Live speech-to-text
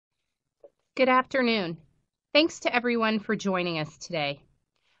Good afternoon. Thanks to everyone for joining us today.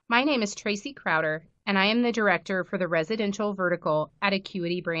 My name is Tracy Crowder, and I am the Director for the Residential Vertical at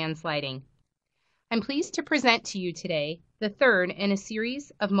Acuity Brands Lighting. I'm pleased to present to you today the third in a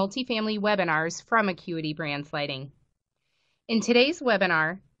series of multifamily webinars from Acuity Brands Lighting. In today's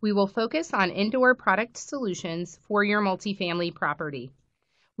webinar, we will focus on indoor product solutions for your multifamily property.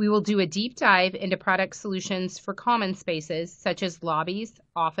 We will do a deep dive into product solutions for common spaces such as lobbies,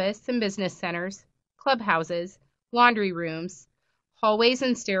 office and business centers, clubhouses, laundry rooms, hallways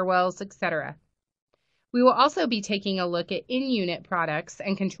and stairwells, etc. We will also be taking a look at in-unit products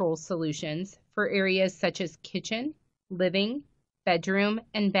and control solutions for areas such as kitchen, living, bedroom,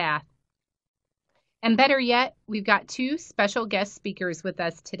 and bath. And better yet, we've got two special guest speakers with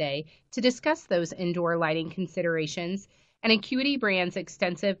us today to discuss those indoor lighting considerations and Acuity Brands'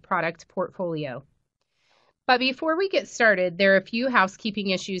 extensive product portfolio. But before we get started, there are a few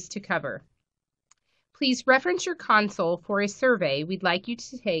housekeeping issues to cover. Please reference your console for a survey we'd like you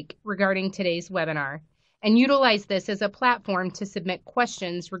to take regarding today's webinar, and utilize this as a platform to submit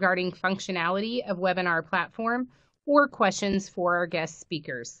questions regarding functionality of webinar platform or questions for our guest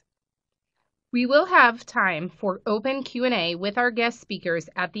speakers. We will have time for open Q&A with our guest speakers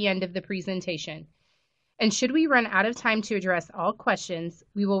at the end of the presentation. And should we run out of time to address all questions,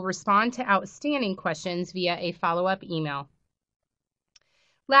 we will respond to outstanding questions via a follow-up email.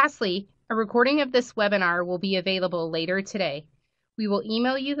 Lastly, a recording of this webinar will be available later today. We will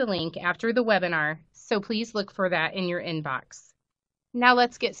email you the link after the webinar, so please look for that in your inbox. Now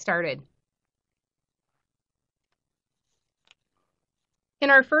let's get started.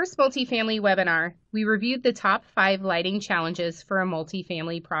 In our first multifamily webinar, we reviewed the top 5 lighting challenges for a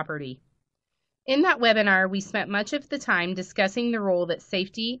multifamily property. In that webinar, we spent much of the time discussing the role that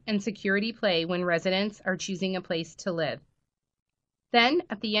safety and security play when residents are choosing a place to live. Then,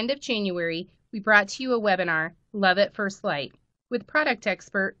 at the end of January, we brought to you a webinar, Love at First Light, with product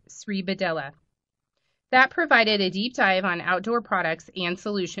expert Sri Badella. That provided a deep dive on outdoor products and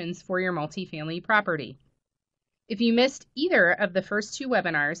solutions for your multifamily property. If you missed either of the first two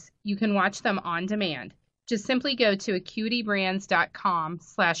webinars, you can watch them on demand. Just simply go to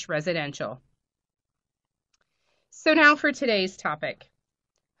acuitybrands.com/residential. So now for today's topic.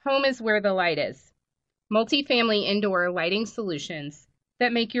 Home is where the light is. Multifamily indoor lighting solutions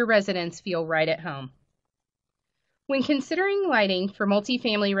that make your residents feel right at home. When considering lighting for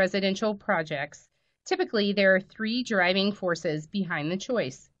multifamily residential projects, typically there are 3 driving forces behind the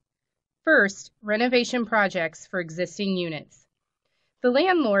choice. First, renovation projects for existing units. The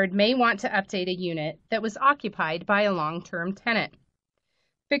landlord may want to update a unit that was occupied by a long-term tenant.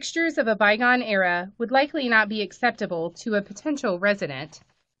 Fixtures of a bygone era would likely not be acceptable to a potential resident,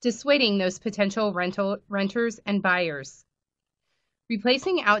 dissuading those potential renters and buyers.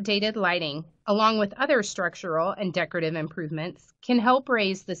 Replacing outdated lighting, along with other structural and decorative improvements, can help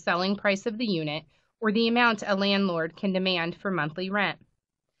raise the selling price of the unit or the amount a landlord can demand for monthly rent.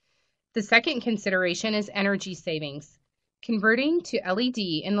 The second consideration is energy savings. Converting to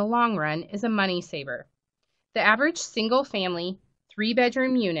LED in the long run is a money saver. The average single-family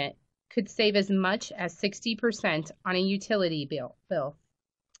 3-bedroom unit could save as much as 60% on a utility bill.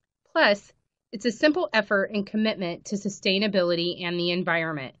 Plus, it's a simple effort and commitment to sustainability and the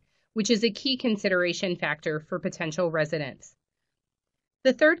environment, which is a key consideration factor for potential residents.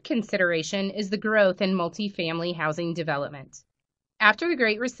 The third consideration is the growth in multifamily housing development. After the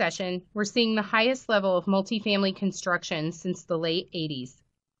Great Recession, we're seeing the highest level of multifamily construction since the late 80s.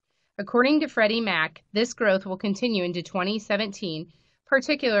 According to Freddie Mac, this growth will continue into 2017,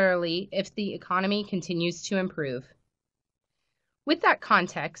 particularly if the economy continues to improve. With that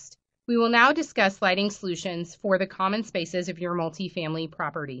context, we will now discuss lighting solutions for the common spaces of your multifamily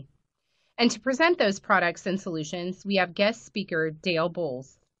property. And to present those products and solutions, we have guest speaker Dale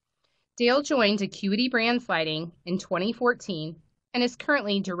Bowles. Dale joined Acuity Brands Lighting in 2014 and is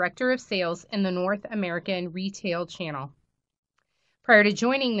currently Director of Sales in the North American Retail Channel. Prior to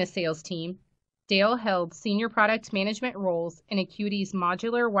joining the sales team, Dale held senior product management roles in Acuity's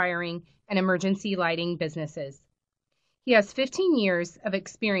modular wiring and emergency lighting businesses. He has 15 years of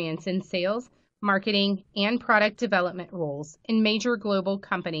experience in sales, marketing, and product development roles in major global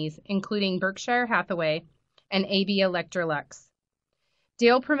companies, including Berkshire Hathaway and AB Electrolux.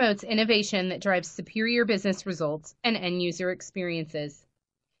 Dale promotes innovation that drives superior business results and end-user experiences.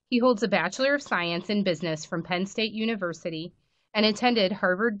 He holds a Bachelor of Science in Business from Penn State University and attended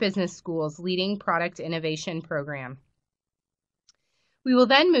Harvard Business School's leading product innovation program. We will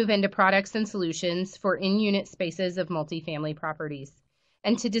then move into products and solutions for in-unit spaces of multifamily properties.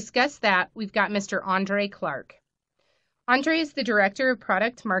 And to discuss that, we've got Mr. Andre Clark. Andre is the Director of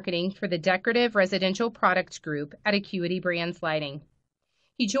Product Marketing for the Decorative Residential Products Group at Acuity Brands Lighting.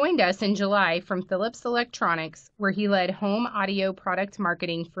 He joined us in July from Philips Electronics, where he led home audio product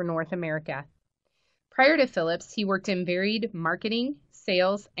marketing for North America. Prior to Philips, he worked in varied marketing,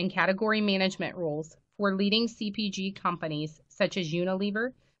 sales, and category management roles for leading CPG companies such as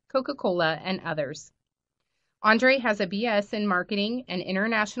Unilever, Coca-Cola, and others. Andre has a BS in Marketing and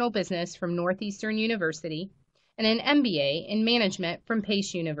International Business from Northeastern University and an MBA in Management from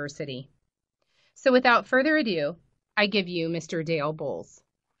Pace University. So without further ado, I give you Mr. Dale Bowles.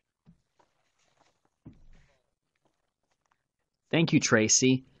 Thank you,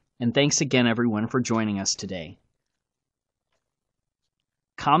 Tracy, and thanks again everyone for joining us today.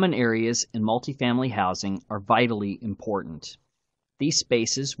 Common areas in multifamily housing are vitally important. These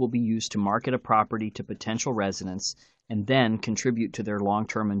spaces will be used to market a property to potential residents and then contribute to their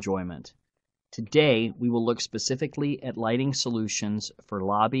long-term enjoyment. Today, we will look specifically at lighting solutions for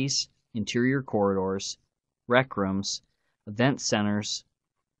lobbies, interior corridors, rec rooms, event centers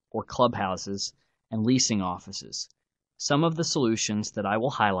or clubhouses, and leasing offices. Some of the solutions that I will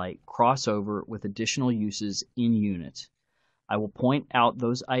highlight cross over with additional uses in unit. I will point out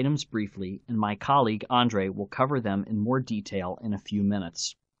those items briefly, and my colleague Andre will cover them in more detail in a few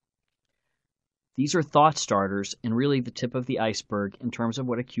minutes. These are thought starters and really the tip of the iceberg in terms of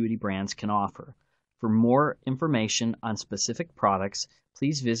what Acuity Brands can offer. For more information on specific products,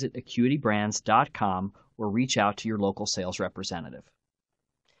 please visit acuitybrands.com or reach out to your local sales representative.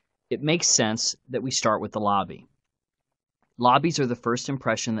 It makes sense that we start with the lobby. Lobbies are the first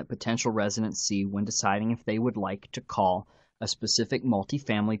impression that potential residents see when deciding if they would like to call a specific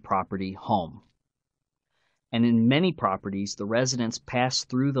multifamily property home. And in many properties, the residents pass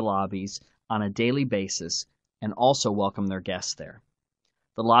through the lobbies on a daily basis and also welcome their guests there.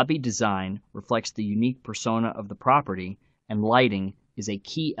 The lobby design reflects the unique persona of the property, and lighting is a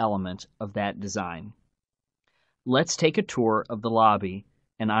key element of that design. Let's take a tour of the lobby,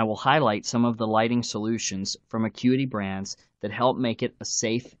 and I will highlight some of the lighting solutions from Acuity Brands that help make it a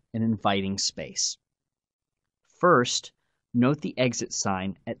safe and inviting space. First, note the exit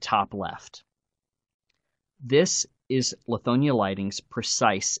sign at top left. This is Lithonia Lighting's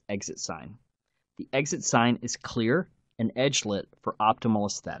precise exit sign. The exit sign is clear and edge-lit for optimal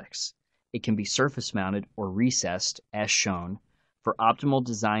aesthetics. It can be surface-mounted or recessed, as shown, for optimal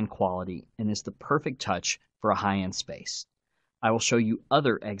design quality and is the perfect touch for a high-end space. I will show you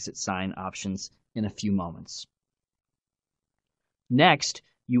other exit sign options in a few moments. Next,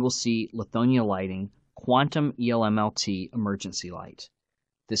 you will see Lithonia Lighting Quantum ELMLT emergency light.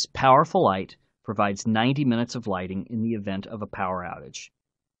 This powerful light provides 90 minutes of lighting in the event of a power outage.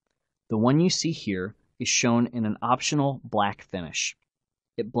 The one you see here is shown in an optional black finish.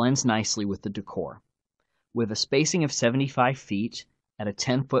 It blends nicely with the decor. With a spacing of 75 feet at a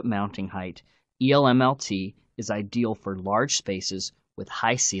 10-foot mounting height, ELMLT is ideal for large spaces with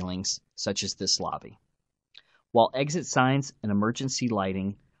high ceilings, such as this lobby. While exit signs and emergency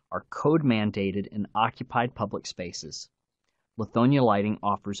lighting are code-mandated in occupied public spaces, Lithonia Lighting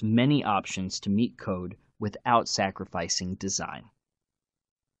offers many options to meet code without sacrificing design.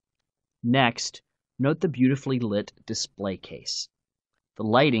 Next, note the beautifully lit display case. The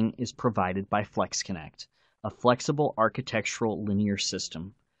lighting is provided by FlexConnect, a flexible architectural linear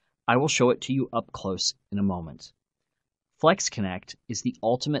system. I will show it to you up close in a moment. FlexConnect is the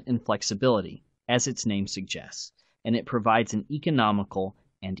ultimate in flexibility, as its name suggests, and it provides an economical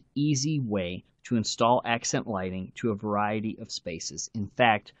and easy way to install accent lighting to a variety of spaces, in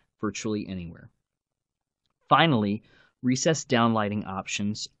fact, virtually anywhere. Finally, recessed downlighting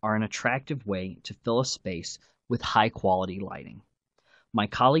options are an attractive way to fill a space with high-quality lighting. My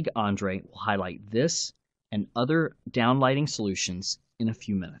colleague Andre will highlight this and other downlighting solutions in a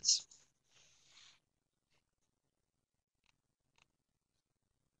few minutes.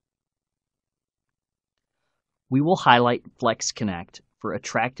 We will highlight FlexConnect for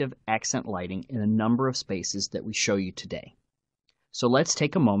attractive accent lighting in a number of spaces that we show you today. So let's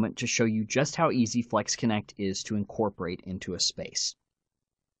take a moment to show you just how easy FlexConnect is to incorporate into a space.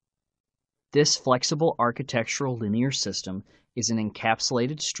 This flexible architectural linear system is an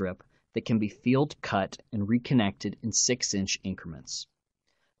encapsulated strip that can be field cut and reconnected in 6-inch increments.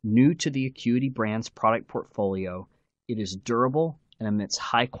 New to the Acuity Brands product portfolio, it is durable and emits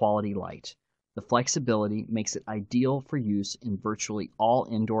high-quality light. The flexibility makes it ideal for use in virtually all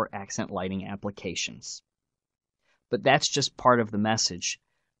indoor accent lighting applications. But that's just part of the message.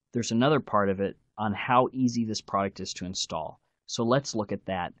 There's another part of it on how easy this product is to install. So let's look at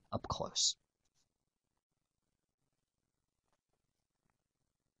that up close.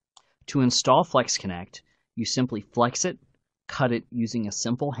 To install FlexConnect, You simply flex it, cut it using a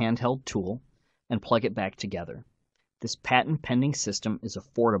simple handheld tool, and plug it back together. This patent-pending system is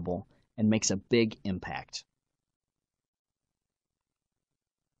affordable and makes a big impact.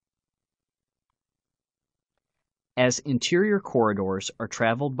 As interior corridors are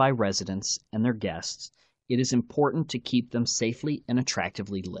traveled by residents and their guests, it is important to keep them safely and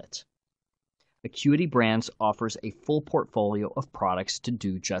attractively lit. Acuity Brands offers a full portfolio of products to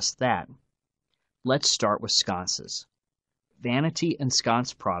do just that. Let's start with sconces. Vanity and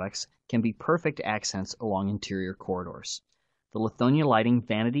sconce products can be perfect accents along interior corridors. The Lithonia Lighting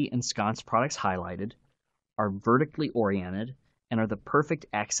vanity and sconce products highlighted are vertically oriented and are the perfect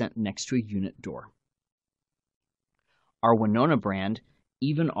accent next to a unit door. Our Winona brand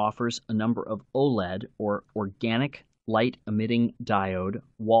even offers a number of OLED or organic light emitting diode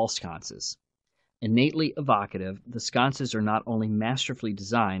wall sconces. Innately evocative, the sconces are not only masterfully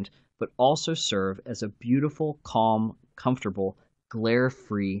designed, but also serve as a beautiful, calm, comfortable,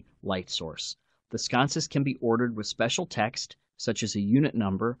 glare-free light source. The sconces can be ordered with special text, such as a unit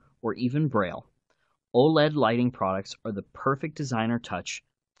number or even Braille. OLED lighting products are the perfect designer touch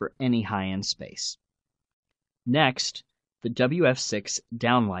for any high-end space. Next, the WF6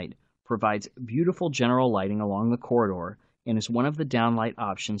 downlight provides beautiful general lighting along the corridor and is one of the downlight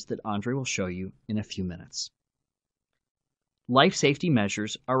options that Andre will show you in a few minutes. Life safety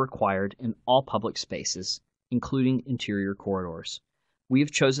measures are required in all public spaces, including interior corridors. We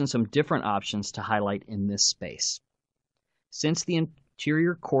have chosen some different options to highlight in this space. Since the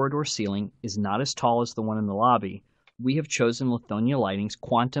interior corridor ceiling is not as tall as the one in the lobby, we have chosen Lithonia Lighting's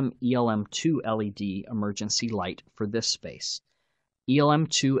Quantum ELM2 LED emergency light for this space.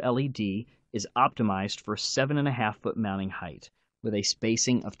 ELM2 LED is optimized for 7.5-foot mounting height with a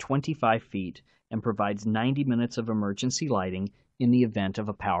spacing of 25 feet and provides 90 minutes of emergency lighting in the event of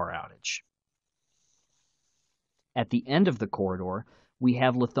a power outage. At the end of the corridor, we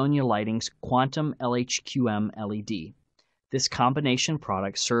have Lithonia Lighting's Quantum LHQM LED. This combination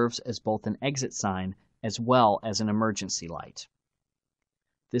product serves as both an exit sign as well as an emergency light.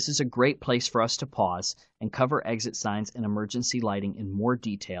 This is a great place for us to pause and cover exit signs and emergency lighting in more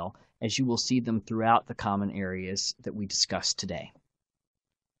detail, as you will see them throughout the common areas that we discussed today.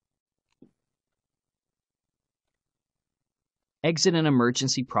 Exit and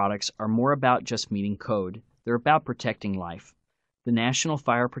emergency products are more about just meeting code. They're about protecting life. The National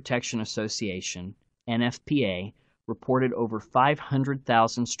Fire Protection Association, NFPA, reported over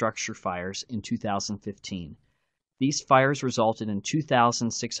 500,000 structure fires in 2015. These fires resulted in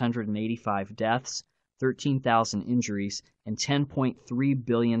 2,685 deaths, 13,000 injuries, and $10.3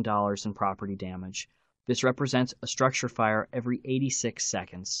 billion in property damage. This represents a structure fire every 86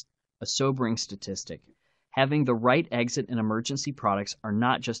 seconds, a sobering statistic. Having the right exit and emergency products are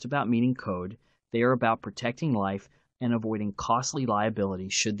not just about meeting code, they are about protecting life and avoiding costly liability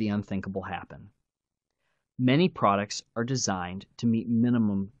should the unthinkable happen. Many products are designed to meet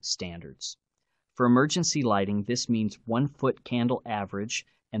minimum standards. For emergency lighting, this means 1-foot candle average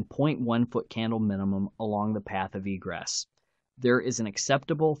and 0.1-foot candle minimum along the path of egress. There is an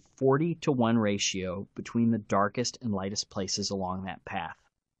acceptable 40-to-1 ratio between the darkest and lightest places along that path.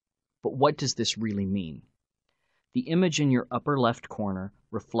 But what does this really mean? The image in your upper left corner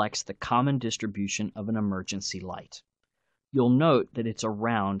reflects the common distribution of an emergency light. You'll note that it's a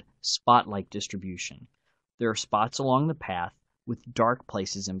round, spot-like distribution. There are spots along the path with dark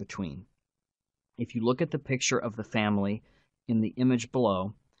places in between. If you look at the picture of the family in the image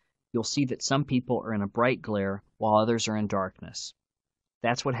below, you'll see that some people are in a bright glare while others are in darkness.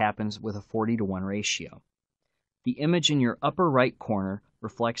 That's what happens with a 40-to-1 ratio. The image in your upper right corner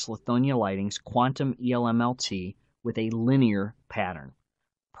reflects Lithonia Lighting's Quantum ELMLT with a linear pattern.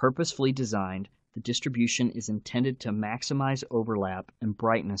 Purposefully designed, the distribution is intended to maximize overlap and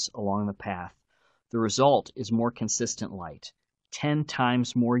brightness along the path. The result is more consistent light, 10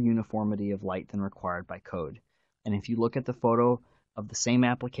 times more uniformity of light than required by code. And if you look at the photo of the same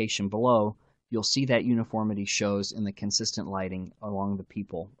application below, you'll see that uniformity shows in the consistent lighting along the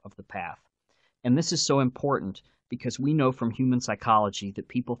people of the path. And this is so important because we know from human psychology that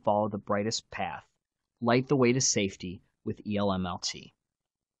people follow the brightest path. Light the way to safety with ELMLT.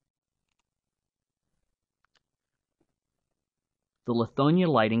 The Lithonia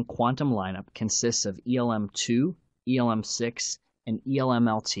Lighting Quantum lineup consists of ELM2, ELM6, and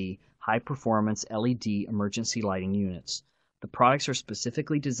ELMLT high-performance LED emergency lighting units. The products are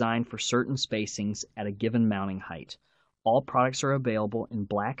specifically designed for certain spacings at a given mounting height. All products are available in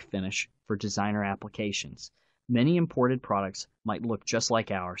black finish for designer applications. Many imported products might look just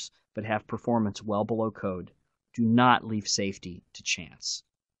like ours, but have performance well below code. Do not leave safety to chance.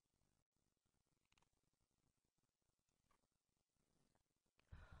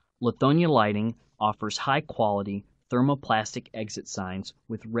 Lithonia Lighting offers high-quality thermoplastic exit signs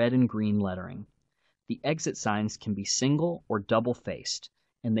with red and green lettering. The exit signs can be single or double-faced,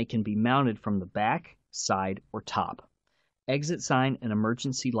 and they can be mounted from the back, side, or top. Exit sign and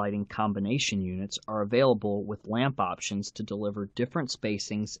emergency lighting combination units are available with lamp options to deliver different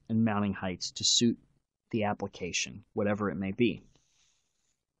spacings and mounting heights to suit the application, whatever it may be.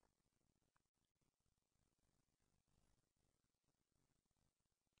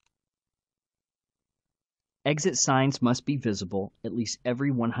 Exit signs must be visible at least every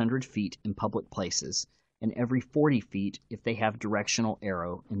 100 feet in public places and every 40 feet if they have directional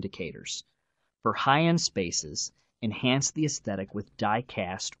arrow indicators. For high-end spaces, enhance the aesthetic with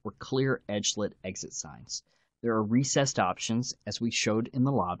die-cast or clear edge-lit exit signs. There are recessed options, as we showed in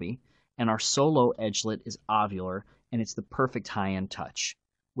the lobby, and our solo edge-lit is ovular, and it's the perfect high-end touch.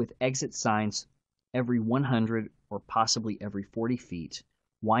 With exit signs every 100 or possibly every 40 feet,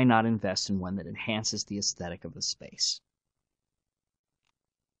 why not invest in one that enhances the aesthetic of the space?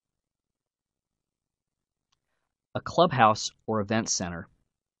 A clubhouse or event center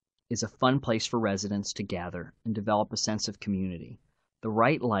is a fun place for residents to gather and develop a sense of community. The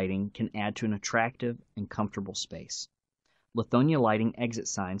right lighting can add to an attractive and comfortable space. Lithonia Lighting exit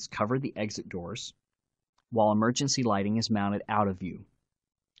signs cover the exit doors, while emergency lighting is mounted out of view.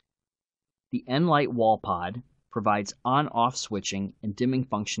 The N-Light wall pod provides on-off switching and dimming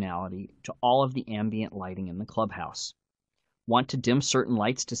functionality to all of the ambient lighting in the clubhouse. Want to dim certain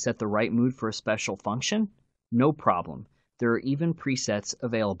lights to set the right mood for a special function? No problem. There are even presets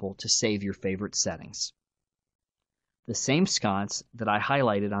available to save your favorite settings. The same sconce that I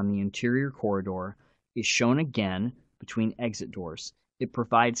highlighted on the interior corridor is shown again between exit doors. It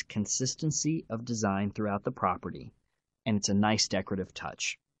provides consistency of design throughout the property, and it's a nice decorative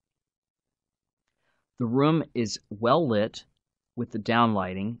touch. The room is well lit with the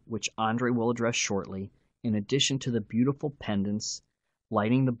downlighting, which Andre will address shortly, in addition to the beautiful pendants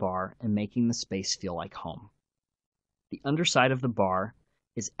lighting the bar and making the space feel like home. The underside of the bar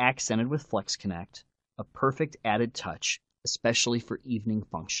is accented with Flex Connect, a perfect added touch, especially for evening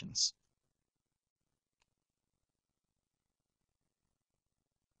functions.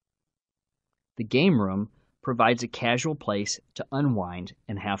 The game room provides a casual place to unwind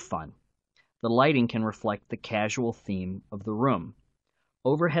and have fun. The lighting can reflect the casual theme of the room.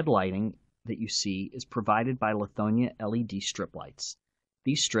 Overhead lighting that you see is provided by Lithonia LED strip lights.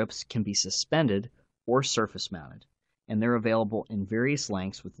 These strips can be suspended or surface mounted, and they're available in various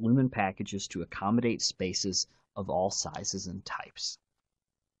lengths with lumen packages to accommodate spaces of all sizes and types.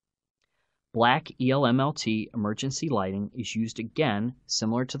 Black ELMLT emergency lighting is used again,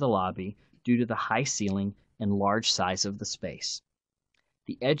 similar to the lobby, due to the high ceiling and large size of the space.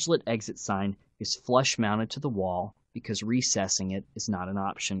 The edge-lit exit sign is flush mounted to the wall because recessing it is not an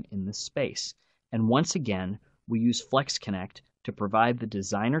option in this space. And once again, we use Flex Connect to provide the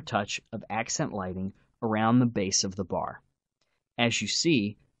designer touch of accent lighting around the base of the bar. As you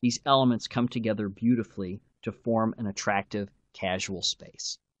see, these elements come together beautifully to form an attractive, casual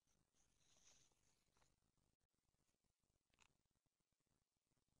space.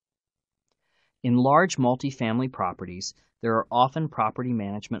 In large multifamily properties, there are often property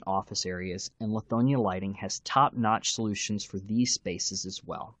management office areas, and Lithonia Lighting has top-notch solutions for these spaces as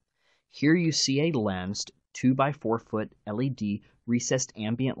well. Here you see a lensed 2x4-foot LED recessed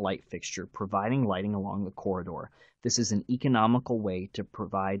ambient light fixture providing lighting along the corridor. This is an economical way to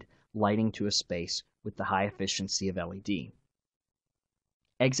provide lighting to a space with the high efficiency of LED.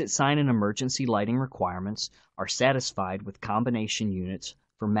 Exit sign and emergency lighting requirements are satisfied with combination units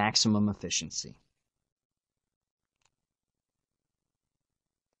for maximum efficiency.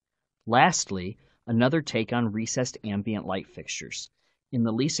 Lastly, another take on recessed ambient light fixtures. In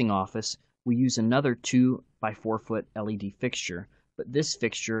the leasing office, we use another 2x4-foot LED fixture, but this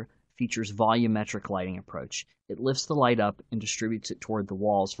fixture features volumetric lighting approach. It lifts the light up and distributes it toward the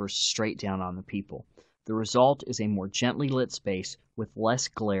walls versus straight down on the people. The result is a more gently lit space with less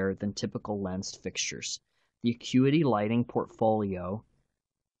glare than typical lensed fixtures. The Acuity lighting portfolio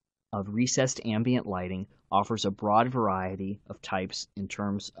of recessed ambient lighting offers a broad variety of types in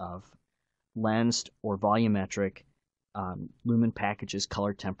terms of lensed or volumetric lumen packages,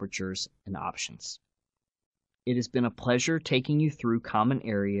 color temperatures, and options. It has been a pleasure taking you through common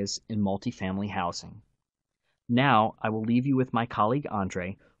areas in multifamily housing. Now I will leave you with my colleague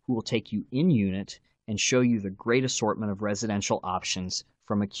Andre, who will take you in unit and show you the great assortment of residential options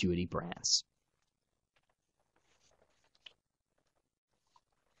from Acuity brands.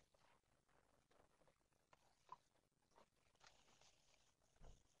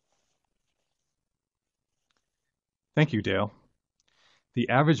 Thank you, Dale. The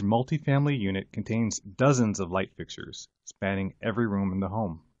average multifamily unit contains dozens of light fixtures, spanning every room in the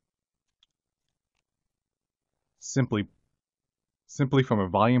home. Simply from a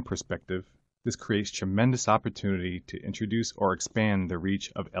volume perspective, this creates tremendous opportunity to introduce or expand the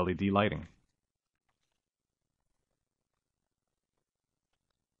reach of LED lighting.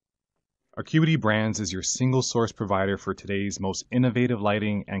 Acuity Brands is your single source provider for today's most innovative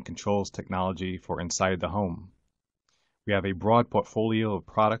lighting and controls technology for inside the home. We have a broad portfolio of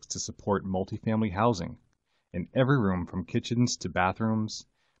products to support multifamily housing in every room from kitchens to bathrooms,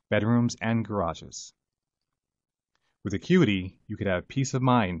 bedrooms, and garages. With Acuity, you could have peace of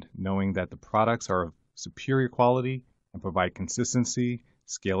mind knowing that the products are of superior quality and provide consistency,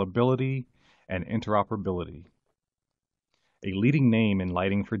 scalability, and interoperability. A leading name in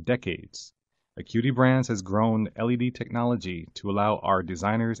lighting for decades, Acuity Brands has grown LED technology to allow our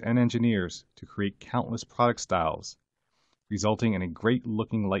designers and engineers to create countless product styles, resulting in a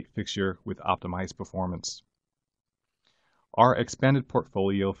great-looking light fixture with optimized performance. Our expanded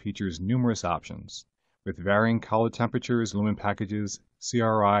portfolio features numerous options, with varying color temperatures, lumen packages,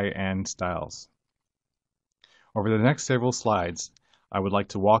 CRI, and styles. Over the next several slides, I would like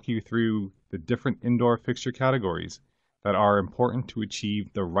to walk you through the different indoor fixture categories that are important to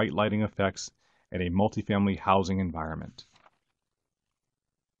achieve the right lighting effects in a multifamily housing environment.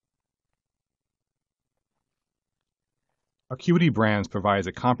 Acuity Brands provides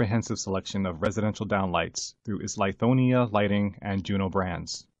a comprehensive selection of residential downlights through its Lithonia Lighting and Juno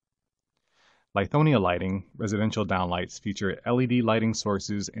brands. Lithonia Lighting residential downlights feature LED lighting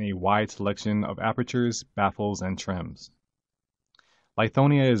sources in a wide selection of apertures, baffles, and trims.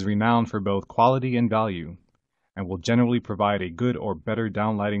 Lithonia is renowned for both quality and value, and will generally provide a good or better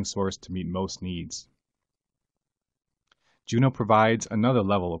downlighting source to meet most needs. Juno provides another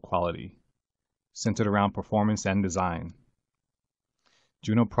level of quality, centered around performance and design.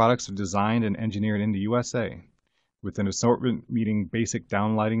 Juno products are designed and engineered in the USA, with an assortment meeting basic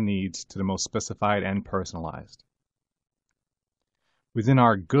downlighting needs to the most specified and personalized. Within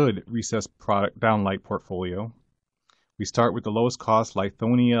our good recessed product downlight portfolio, we start with the lowest cost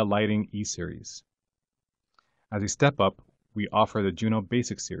Lithonia Lighting E-Series. As a step up, we offer the Juno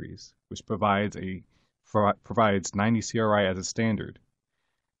Basic Series, which provides 90 CRI as a standard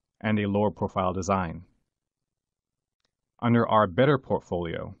and a lower profile design. Under our better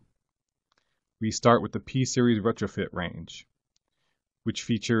portfolio, we start with the P-Series Retrofit range, which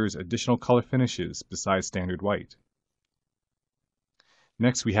features additional color finishes besides standard white.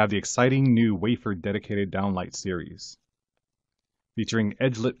 Next, we have the exciting new Wafer Dedicated Downlight series. Featuring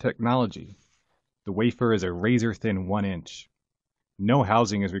edge-lit technology, the wafer is a razor-thin 1 inch. No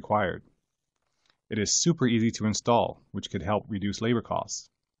housing is required. It is super easy to install, which could help reduce labor costs.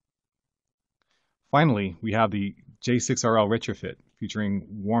 Finally, we have the J6RL Retrofit, featuring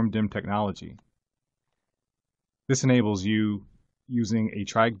warm dim technology. This enables you using a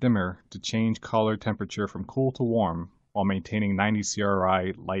triac dimmer to change color temperature from cool to warm while maintaining 90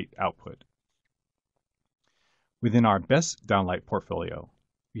 CRI light output. Within our best downlight portfolio,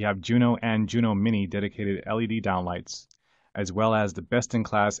 we have Juno and Juno Mini dedicated LED downlights, as well as the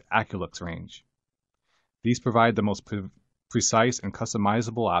best-in-class Aculux range. These provide the most precise and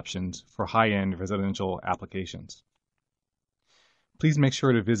customizable options for high-end residential applications. Please make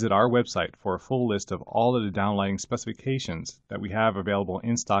sure to visit our website for a full list of all of the downlighting specifications that we have available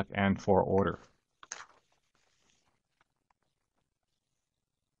in stock and for order.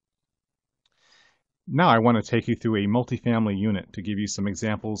 Now I want to take you through a multifamily unit to give you some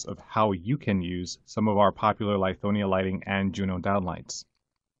examples of how you can use some of our popular Lithonia Lighting and Juno downlights.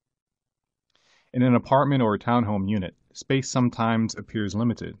 In an apartment or a townhome unit, space sometimes appears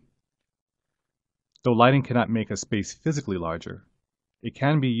limited. Though lighting cannot make a space physically larger, it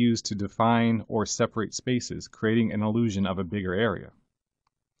can be used to define or separate spaces, creating an illusion of a bigger area.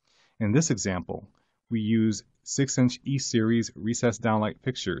 In this example, we use 6-inch E-Series recessed downlight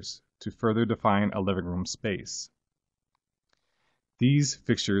fixtures to further define a living room space. These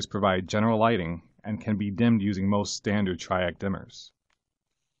fixtures provide general lighting and can be dimmed using most standard triac dimmers.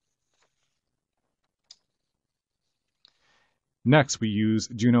 Next, we use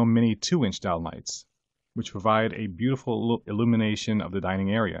Juno Mini 2-inch downlights, which provide a beautiful illumination of the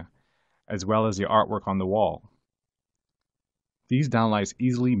dining area, as well as the artwork on the wall. These downlights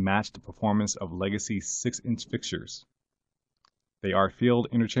easily match the performance of legacy 6-inch fixtures. They are field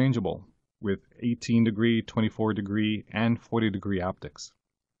interchangeable with 18-degree, 24-degree, and 40-degree optics.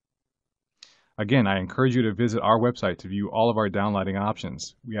 Again, I encourage you to visit our website to view all of our downlighting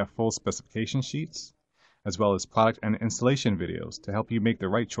options. We have full specification sheets, as well as product and installation videos to help you make the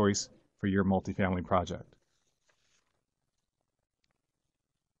right choice for your multifamily project.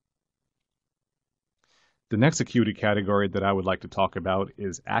 The next Acuity category that I would like to talk about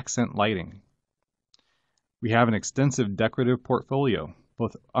is accent lighting. We have an extensive decorative portfolio,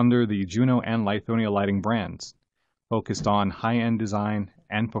 both under the Juno and Lithonia lighting brands, focused on high-end design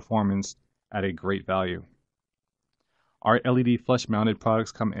and performance at a great value. Our LED flush-mounted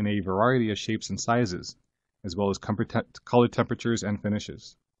products come in a variety of shapes and sizes, as well as color temperatures and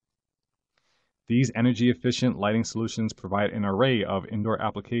finishes. These energy-efficient lighting solutions provide an array of indoor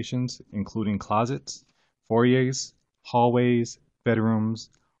applications, including closets, foyers, hallways, bedrooms,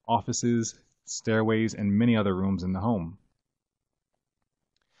 offices, stairways, and many other rooms in the home.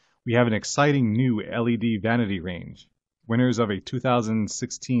 We have an exciting new LED vanity range, winners of a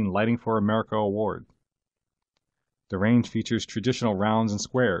 2016 Lighting for America award. The range features traditional rounds and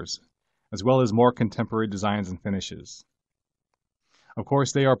squares, as well as more contemporary designs and finishes. Of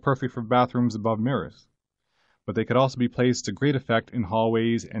course, they are perfect for bathrooms above mirrors, but they could also be placed to great effect in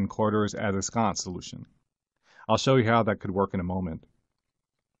hallways and corridors as a sconce solution. I'll show you how that could work in a moment.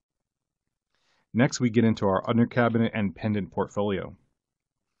 Next, we get into our undercabinet and pendant portfolio.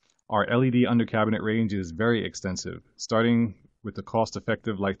 Our LED undercabinet range is very extensive, starting with the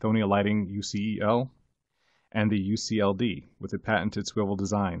cost-effective Lithonia Lighting UCEL and the UCLD with a patented swivel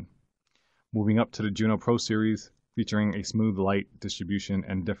design, moving up to the Juno Pro Series featuring a smooth light distribution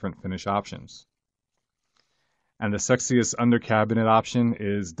and different finish options. And the sexiest undercabinet option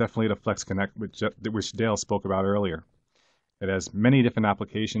is definitely the Flex Connect, which Dale spoke about earlier. It has many different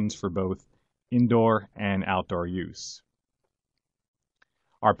applications for both indoor and outdoor use.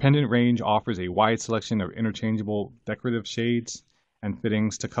 Our pendant range offers a wide selection of interchangeable decorative shades and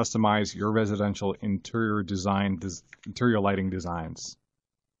fittings to customize your residential interior lighting designs.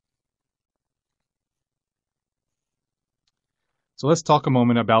 So let's talk a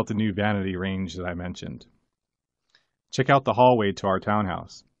moment about the new vanity range that I mentioned. Check out the hallway to our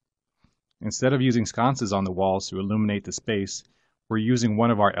townhouse. Instead of using sconces on the walls to illuminate the space, we're using one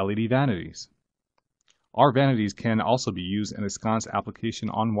of our LED vanities. Our vanities can also be used in a sconce application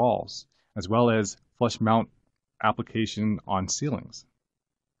on walls, as well as flush mount application on ceilings.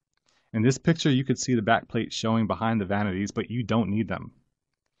 In this picture, you could see the backplates showing behind the vanities, but you don't need them.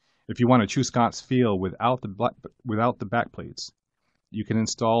 If you want a true sconce feel without the backplates, you can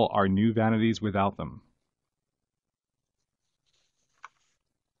install our new vanities without them.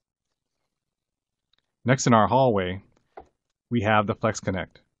 Next in our hallway, we have the Flex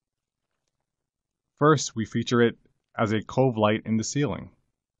Connect. First, we feature it as a cove light in the ceiling.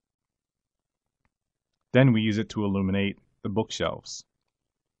 Then we use it to illuminate the bookshelves.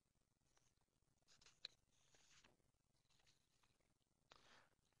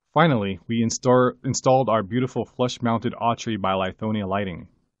 Finally, we installed our beautiful flush-mounted Acuity by Lithonia Lighting.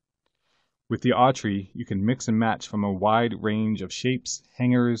 With the Acuity, you can mix and match from a wide range of shapes,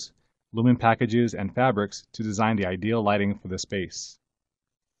 hangers, lumen packages, and fabrics to design the ideal lighting for the space.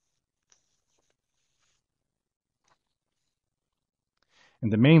 In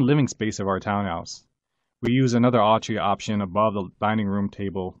the main living space of our townhouse, we use another Acuity option above the dining room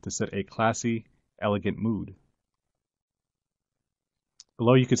table to set a classy, elegant mood.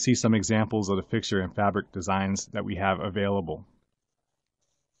 Below you can see some examples of the fixture and fabric designs that we have available.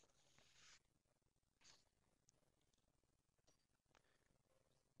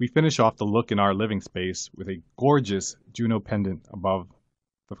 We finish off the look in our living space with a gorgeous Juno pendant above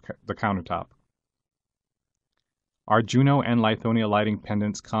the countertop. Our Juno and Lithonia lighting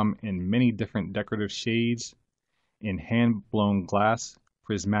pendants come in many different decorative shades in hand-blown glass,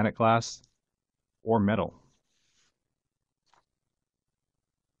 prismatic glass, or metal.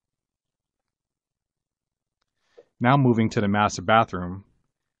 Now moving to the master bathroom,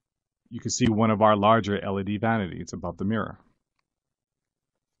 you can see one of our larger LED vanities above the mirror.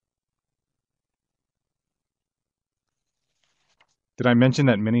 Did I mention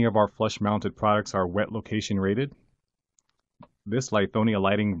that many of our flush-mounted products are wet location rated? This Lithonia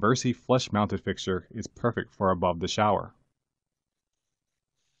Lighting Versi flush-mounted fixture is perfect for above the shower.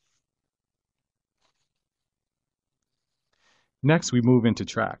 Next, we move into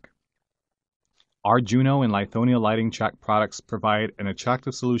track. Our Juno and Lithonia Lighting track products provide an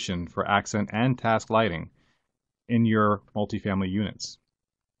attractive solution for accent and task lighting in your multifamily units.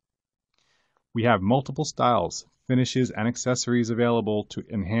 We have multiple styles, finishes, and accessories available to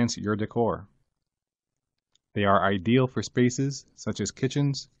enhance your decor. They are ideal for spaces such as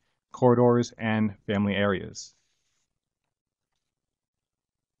kitchens, corridors, and family areas.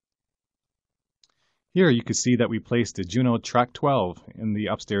 Here you can see that we placed the Juno Track 12 in the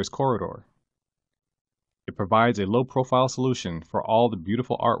upstairs corridor. It provides a low-profile solution for all the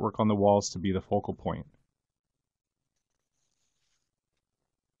beautiful artwork on the walls to be the focal point.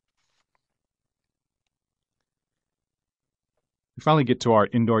 we finally get to our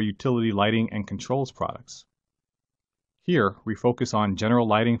indoor utility lighting and controls products. Here, we focus on general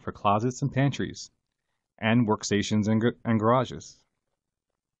lighting for closets and pantries, and workstations and garages.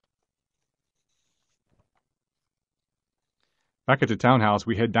 Back at the townhouse,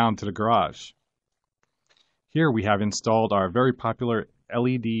 we head down to the garage. Here we have installed our very popular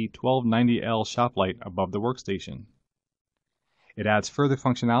LED 1290L shop light above the workstation. It adds further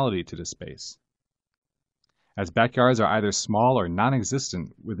functionality to the space. As backyards are either small or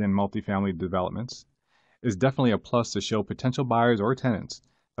non-existent within multifamily developments, it is definitely a plus to show potential buyers or tenants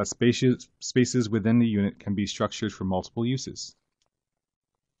that spaces within the unit can be structured for multiple uses.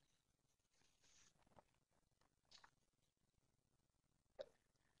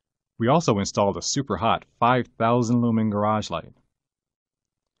 We also installed a super hot 5,000 lumen garage light.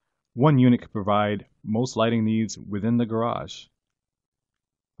 One unit could provide most lighting needs within the garage,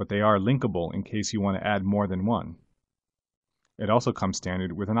 but they are linkable in case you want to add more than one. It also comes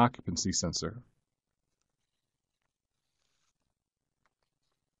standard with an occupancy sensor.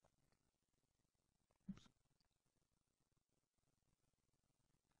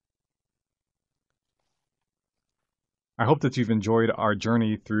 I hope that you've enjoyed our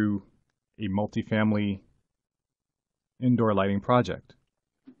journey through a multifamily indoor lighting project.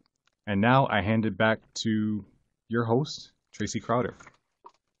 And now I hand it back to your host, Tracy Crowder.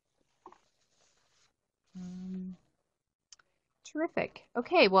 Terrific.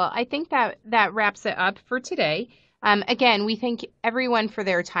 Okay, well, I think that wraps it up for today. Again, we thank everyone for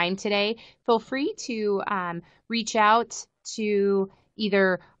their time today. Feel free to reach out to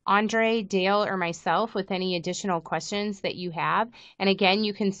either Andre, Dale, or myself with any additional questions that you have. And again,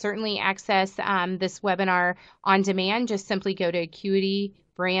 you can certainly access this webinar on demand. Just simply go to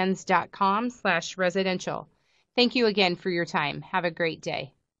acuitybrands.com/residential. Thank you again for your time. Have a great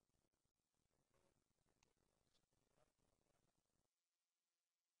day.